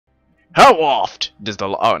How oft does the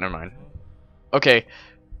oh, never mind. Okay.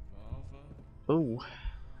 Ooh.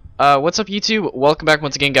 What's up, YouTube? Welcome back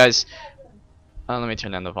once again, guys. Let me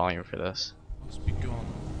turn down the volume for this. Must be gone.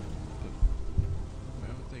 But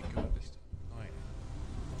where would they go this night?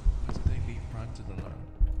 Why did they leave Brandon alone?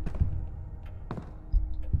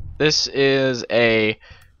 This is a.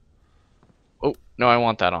 Oh no, I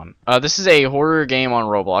want that on. This is a horror game on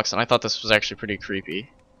Roblox, and I thought this was actually pretty creepy.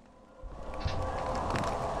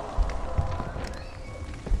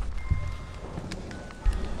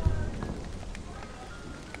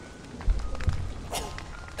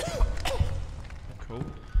 Cold.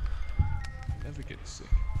 Never get sick.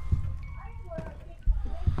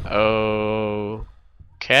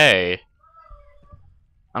 Okay.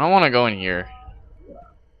 I don't want to go in here.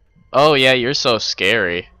 Oh yeah, you're so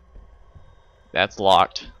scary. That's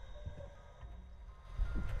locked.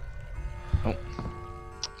 Oh.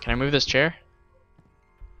 Can I move this chair?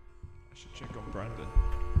 I should check on Brandon.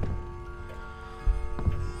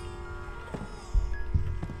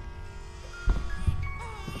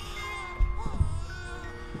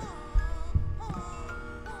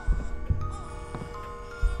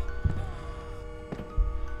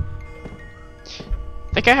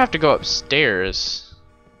 I think I have to go upstairs.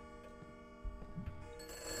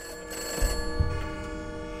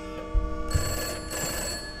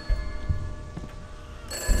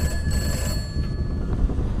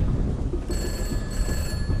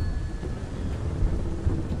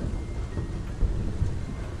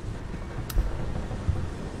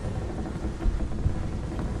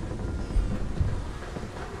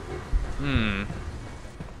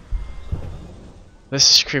 This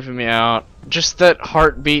is creeping me out. Just that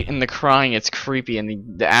heartbeat and the crying, it's creepy,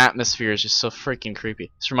 and the atmosphere is just so freaking creepy.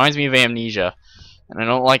 This reminds me of Amnesia, and I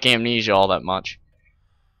don't like Amnesia all that much.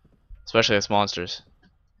 Especially as monsters.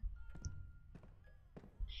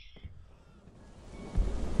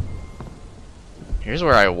 Here's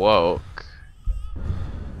where I woke.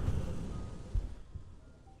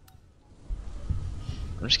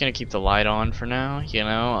 I'm just gonna keep the light on for now, you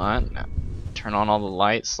know. Turn on all the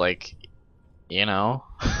lights, like, you know.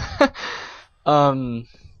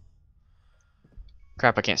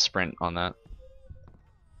 Crap, I can't sprint on that.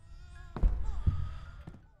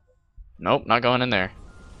 Nope, not going in there.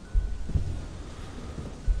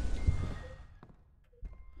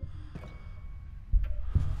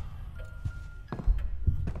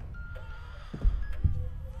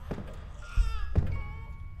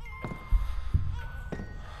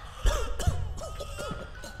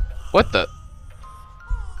 What the?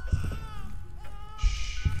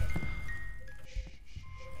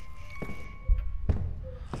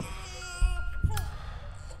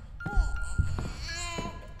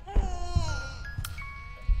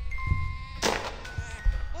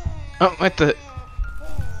 Oh, what the?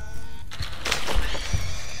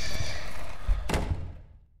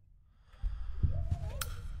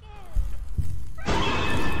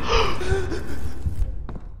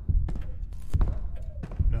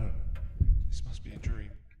 No. This must be a dream.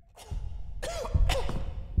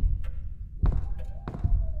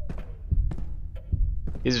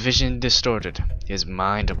 His vision distorted, his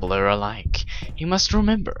mind a blur alike. He must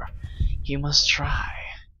remember. He must try.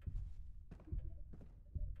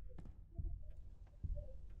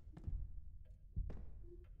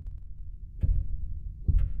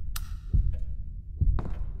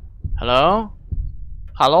 Hello?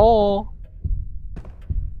 Hello?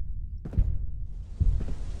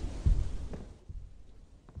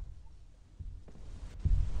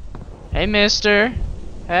 Hey, mister.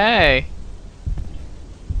 Hey.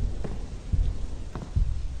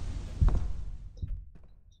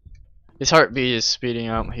 His heartbeat is speeding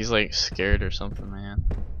up. He's like scared or something, man.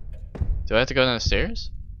 Do I have to go down the stairs?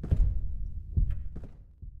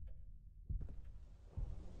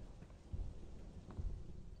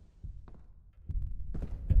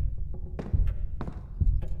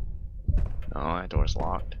 Oh, that door's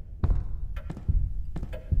locked.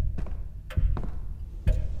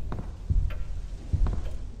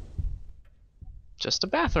 Just a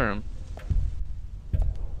bathroom.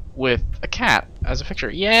 With a cat as a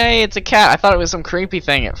picture. Yay, it's a cat! I thought it was some creepy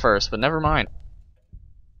thing at first, but never mind.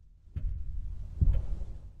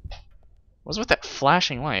 What's with that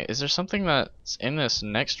flashing light? Is there something that's in this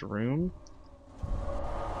next room?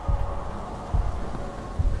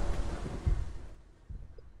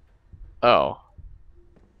 Oh.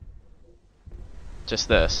 Just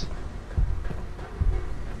this.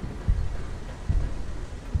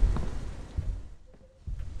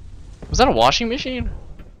 Was that a washing machine?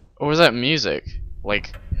 Or was that music?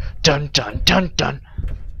 Like, dun dun dun dun.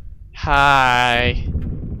 Hi.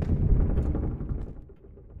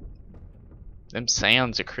 Them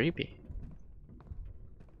sounds are creepy.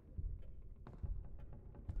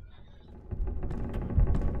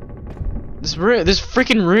 This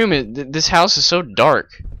freaking room, this house is so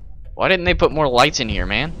dark. Why didn't they put more lights in here,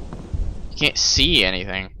 man? You can't see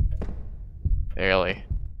anything. Barely.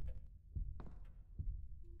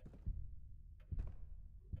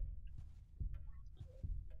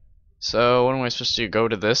 So, what am I supposed to do? Go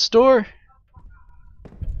to this door?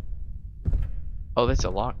 Oh, that's a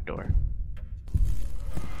locked door.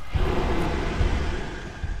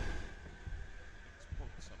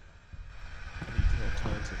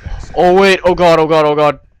 Oh wait, oh god, oh god, oh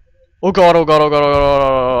god. Oh god, oh god, oh god, oh god,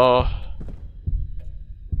 oh god.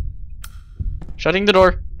 Shutting the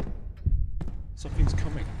door. Something's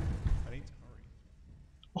coming. I need to hurry.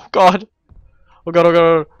 Oh god. Oh god, oh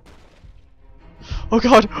god. Oh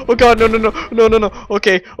god, oh god, no, no, no, no, no, no.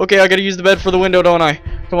 Okay, okay, I gotta use the bed for the window, don't I?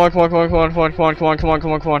 Come on, come on, come on, come on, come on, come on, come on, come on,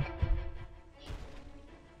 come on, come on.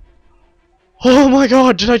 Oh my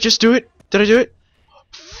god, did I just do it? Did I do it?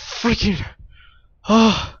 Freaking.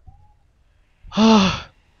 Oh. Oh.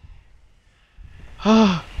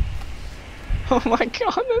 Oh. Oh my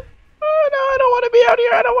god. Oh no, I don't want to be out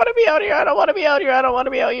here. I don't want to be out here. I don't want to be out here. I don't want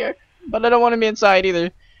to be out here. But I don't want to be inside either.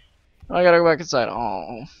 I gotta go back inside.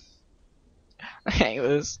 Oh. I hate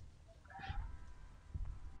this.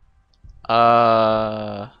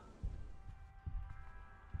 Well,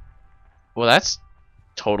 that's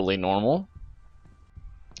totally normal.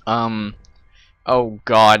 Oh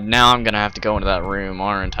god, now I'm gonna have to go into that room,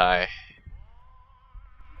 aren't I?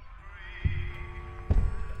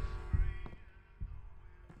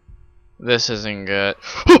 This isn't good.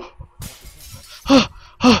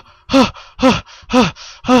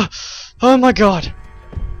 Oh my god.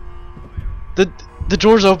 The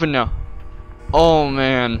door's open now. Oh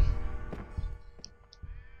man.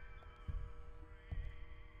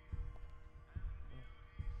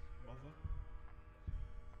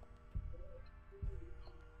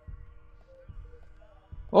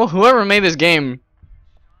 Well, whoever made this game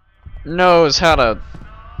knows how to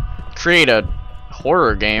create a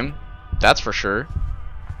horror game. That's for sure.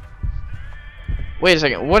 Wait a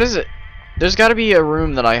second. What is it? There's got to be a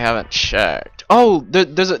room that I haven't checked. Oh,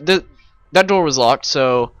 that door was locked,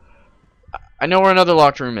 so I know where another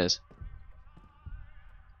locked room is.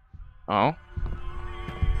 Oh.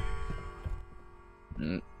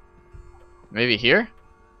 Maybe here?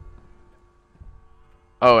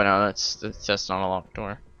 Oh no, that's not a locked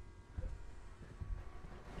door.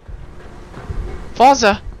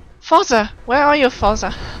 Forza! Forza! Where are you,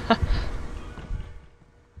 Forza?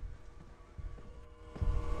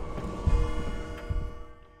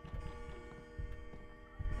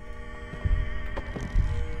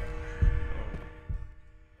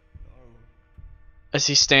 As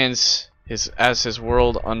he stands, as his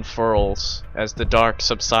world unfurls, as the dark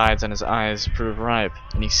subsides and his eyes prove ripe,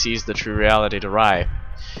 and he sees the true reality to life.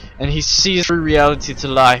 And he sees true reality to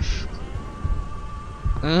life.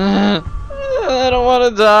 I don't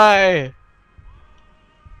want to die.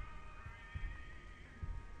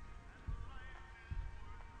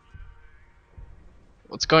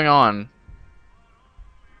 What's going on?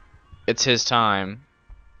 It's his time.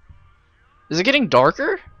 Is it getting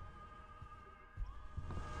darker?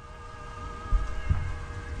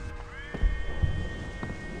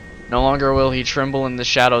 No longer will he tremble in the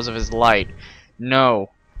shadows of his light. No,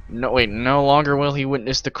 wait, no longer will he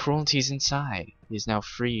witness the cruelties inside. He is now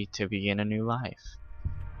free to begin a new life.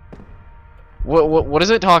 What is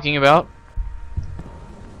it talking about?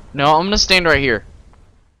 No, I'm gonna stand right here.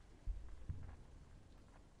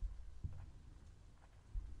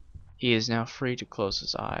 He is now free to close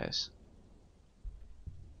his eyes.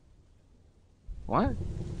 What?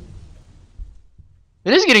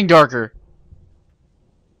 It is getting darker.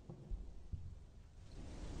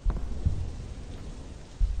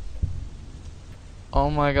 Oh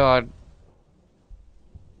my god.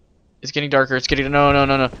 It's getting darker. It's getting no. I'm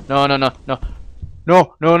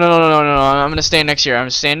gonna stand next here. I'm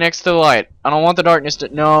gonna stand next to the light. I don't want the darkness to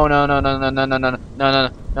no. Don't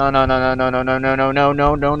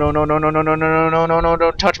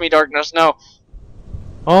touch me, darkness. No.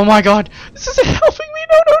 Oh my god. This isn't helping me.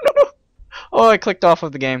 No. Oh, I clicked off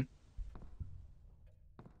of the game.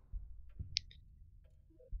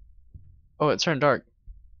 Oh, it turned dark.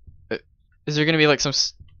 Is there gonna be like some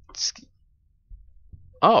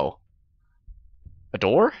oh, a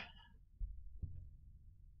door?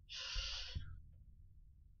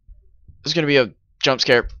 There's gonna be a jump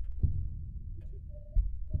scare.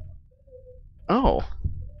 Oh,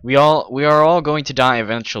 we are all going to die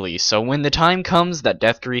eventually, so when the time comes that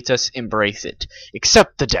death greets us, embrace it.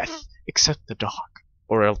 Accept the death, accept the dark,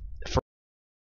 or